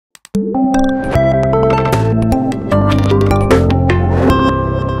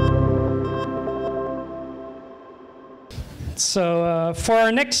So for our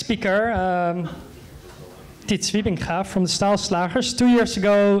next speaker, Titus Wybenga from the Staalslagerij. 2 years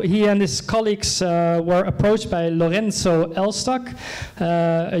ago, he and his colleagues were approached by Lorenz Elstak,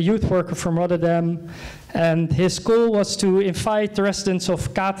 a youth worker from Rotterdam. And his goal was to invite the residents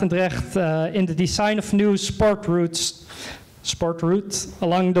of Katendrecht in the design of new sport routes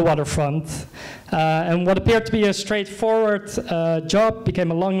along the waterfront. And what appeared to be a straightforward job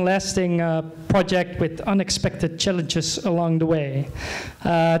became a long-lasting project with unexpected challenges along the way.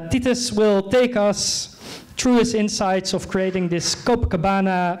 Titus will take us through his insights of creating this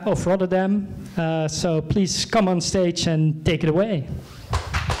Copacabana of Rotterdam. So please come on stage and take it away.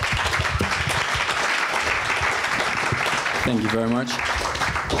 Thank you very much.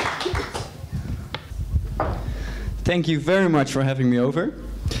 Thank you very much for having me over.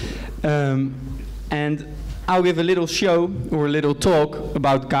 And I'll give a little show or a little talk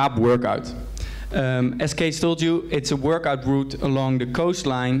about Kaap Workout. As Kees told you, it's a workout route along the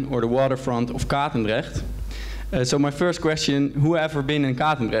coastline or the waterfront of Katendrecht. So my first question, who ever been in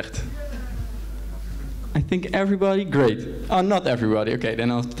Katendrecht? I think everybody? Great. Oh, not everybody. Okay,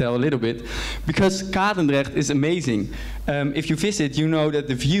 then I'll tell a little bit. Because Katendrecht is amazing. If you visit, you know that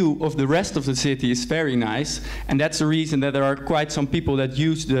the view of the rest of the city is very nice. And that's the reason that there are quite some people that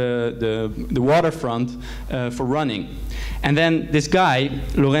use the waterfront for running. And then this guy,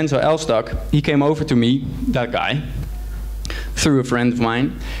 Lorenz Elstak, he came over to me, that guy, through a friend of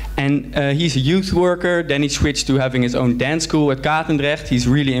mine. And he's a youth worker, then he switched to having his own dance school at Katendrecht. He's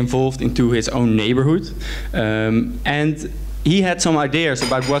really involved into his own neighborhood. And he had some ideas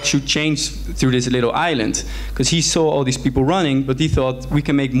about what should change through this little island. Because he saw all these people running, but he thought, we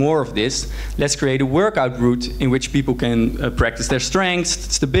can make more of this. Let's create a workout route in which people can practice their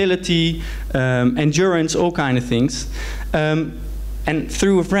strengths, stability, endurance, all kind of things. And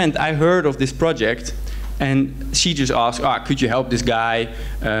through a friend, I heard of this project. And she just asked, could you help this guy?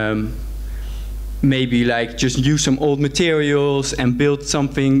 Maybe like just use some old materials and build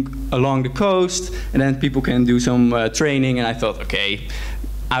something along the coast, and then people can do some training. And I thought, okay,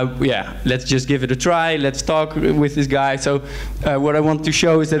 yeah, let's just give it a try. Let's talk with this guy. So what I want to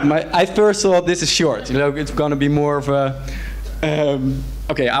show is that I first thought this is short. You know, it's going to be more of a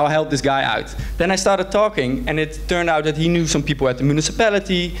okay, I'll help this guy out. Then I started talking, and it turned out that he knew some people at the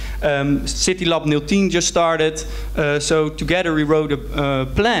municipality. City Lab 010 just started. So together we wrote a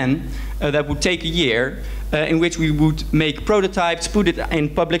plan that would take a year, in which we would make prototypes, put it in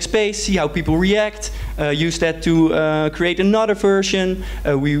public space, see how people react, use that to create another version.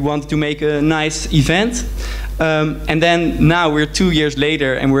 We wanted to make a nice event. And then now we're 2 years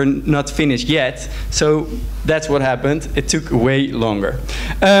later and we're not finished yet. So that's what happened. It took way longer.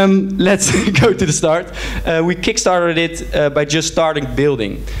 Let's go to the start. We kickstarted it by just starting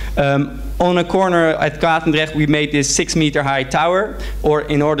building. On a corner at Katendrecht, we made this 6-meter high tower, or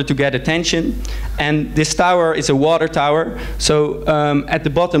in order to get attention. And this tower is a water tower. So at the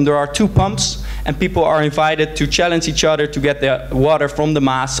bottom there are 2 pumps, and people are invited to challenge each other to get the water from the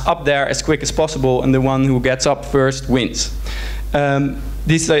Maas up there as quick as possible, and the one who gets up first wins.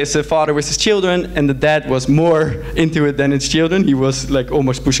 This is a father with his children, and the dad was more into it than his children. He was like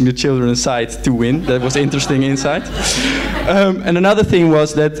almost pushing the children aside to win. That was interesting insight. And another thing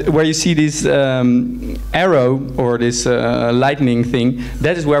was that where you see this arrow or this lightning thing,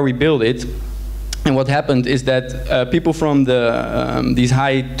 that is where we built it. And what happened is that people from these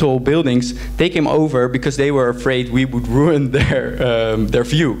high, tall buildings, they came over because they were afraid we would ruin their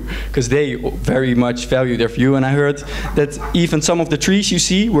view, because they very much value their view. And I heard that even some of the trees you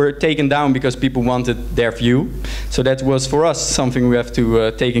see were taken down because people wanted their view. So that was for us something we have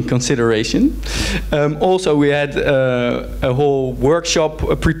to take in consideration. Also, we had a whole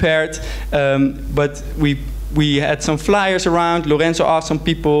workshop prepared, but we had some flyers around. Lorenzo asked some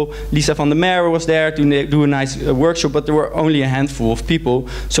people. Lisa van der Merwe was there to do a nice workshop, but there were only a handful of people,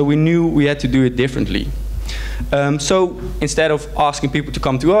 so we knew we had to do it differently. So instead of asking people to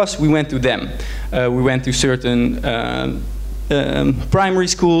come to us, we went to them. We went to certain primary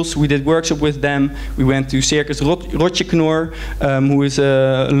schools. We did workshop with them. We went to Circus Rotjeknoor, who is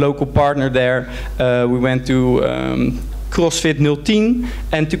a local partner there. We went to CrossFit 010,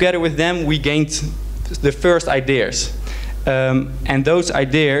 and together with them we gained the first ideas. And those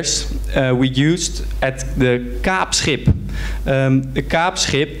ideas we used at the Kaapschip. The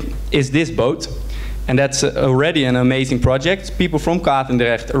Kaapschip is this boat. and that's already an amazing project. People from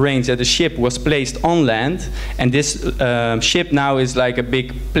Katendrecht arranged that the ship was placed on land, and this ship now is like a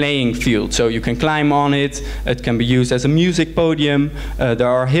big playing field, so you can climb on it, it can be used as a music podium, there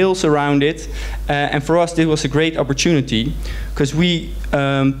are hills around it, and for us this was a great opportunity, because we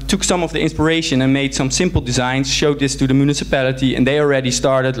took some of the inspiration and made some simple designs, showed this to the municipality, and they already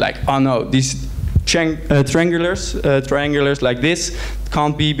started like, oh no, these triangulars like this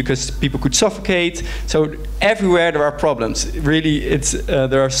can't be, because people could suffocate. So everywhere there are problems. Really,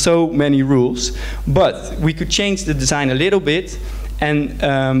 there are so many rules. But we could change the design a little bit, and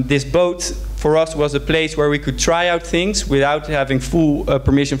this boat for us was a place where we could try out things without having full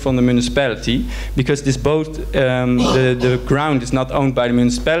permission from the municipality, because this boat, the ground is not owned by the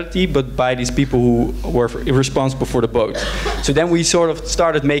municipality, but by these people who were responsible for the boat. So then we sort of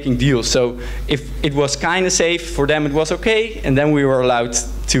started making deals. So if it was kind of safe for them, it was okay, and then we were allowed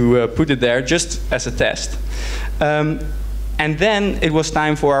to put it there just as a test. And then it was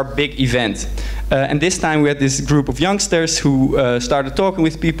time for our big event. And this time we had this group of youngsters who started talking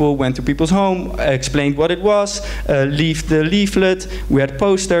with people, went to people's home, explained what it was, left the leaflet, we had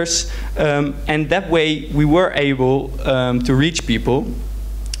posters, and that way we were able to reach people.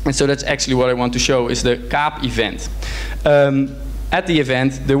 And so that's actually what I want to show, is the Kaap event. At the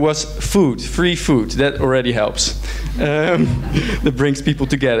event there was food, free food, that already helps. That brings people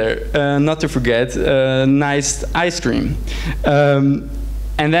together. Not to forget, nice ice cream.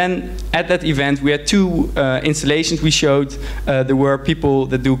 And then at that event we had two installations we showed. There were people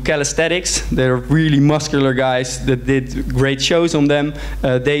that do calisthenics. They're really muscular guys that did great shows on them.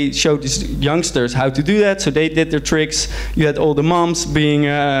 They showed these youngsters how to do that, so they did their tricks. You had all the moms being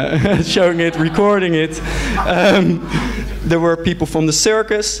showing it, recording it. There were people from the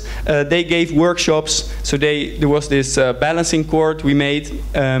circus. They gave workshops. So there was this balancing cord we made,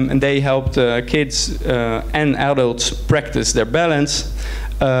 and they helped kids and adults practice their balance.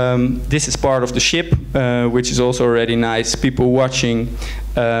 This is part of the ship, which is also already nice. People watching.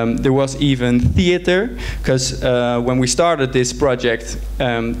 There was even theater, because when we started this project,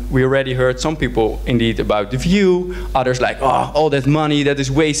 we already heard some people indeed about the view, others like, oh, all that money, that is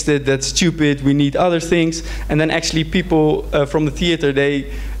wasted, that's stupid, we need other things. And then actually people from the theater,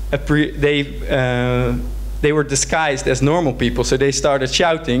 they were disguised as normal people, so they started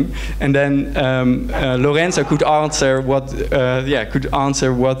shouting, and then Lorenz could answer what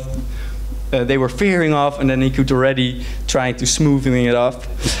they were fearing of, and then he could already try to smoothen it off.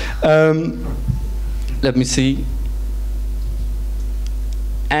 Let me see.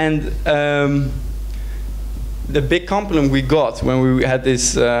 And the big compliment we got when we had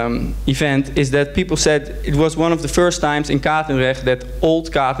this event is that people said it was one of the first times in Katendrecht that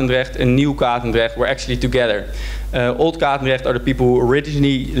old Katendrecht and new Katendrecht were actually together. Old Katendrecht are the people who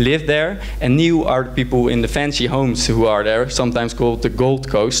originally lived there, and new are the people in the fancy homes who are there, sometimes called the Gold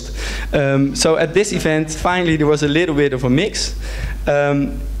Coast. So at this event, finally there was a little bit of a mix,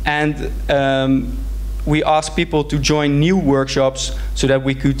 and we asked people to join new workshops so that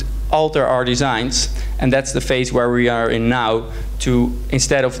we could alter our designs, and that's the phase where we are in now, to,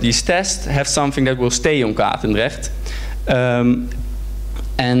 instead of these tests, have something that will stay on Katendrecht.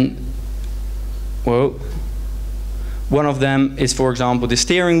 And, well, one of them is, for example, the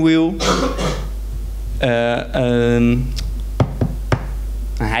steering wheel, een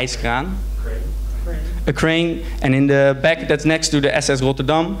hijskraan, a crane, and in the back that's next to the SS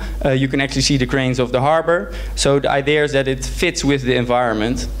Rotterdam, you can actually see the cranes of the harbor. So the idea is that it fits with the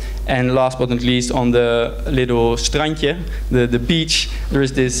environment. And last but not least, on the little strandje, the beach, there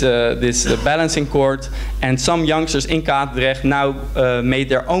is this balancing cord, and some youngsters in Katendrecht now made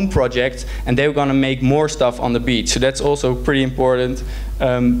their own project, and they're going to make more stuff on the beach. So that's also pretty important.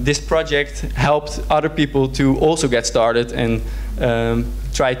 This project helped other people to also get started and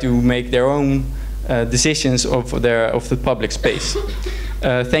try to make their own decisions of the public space.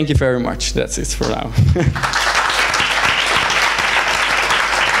 Thank you very much. That's it for now.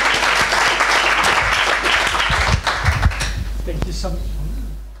 Thank you so much.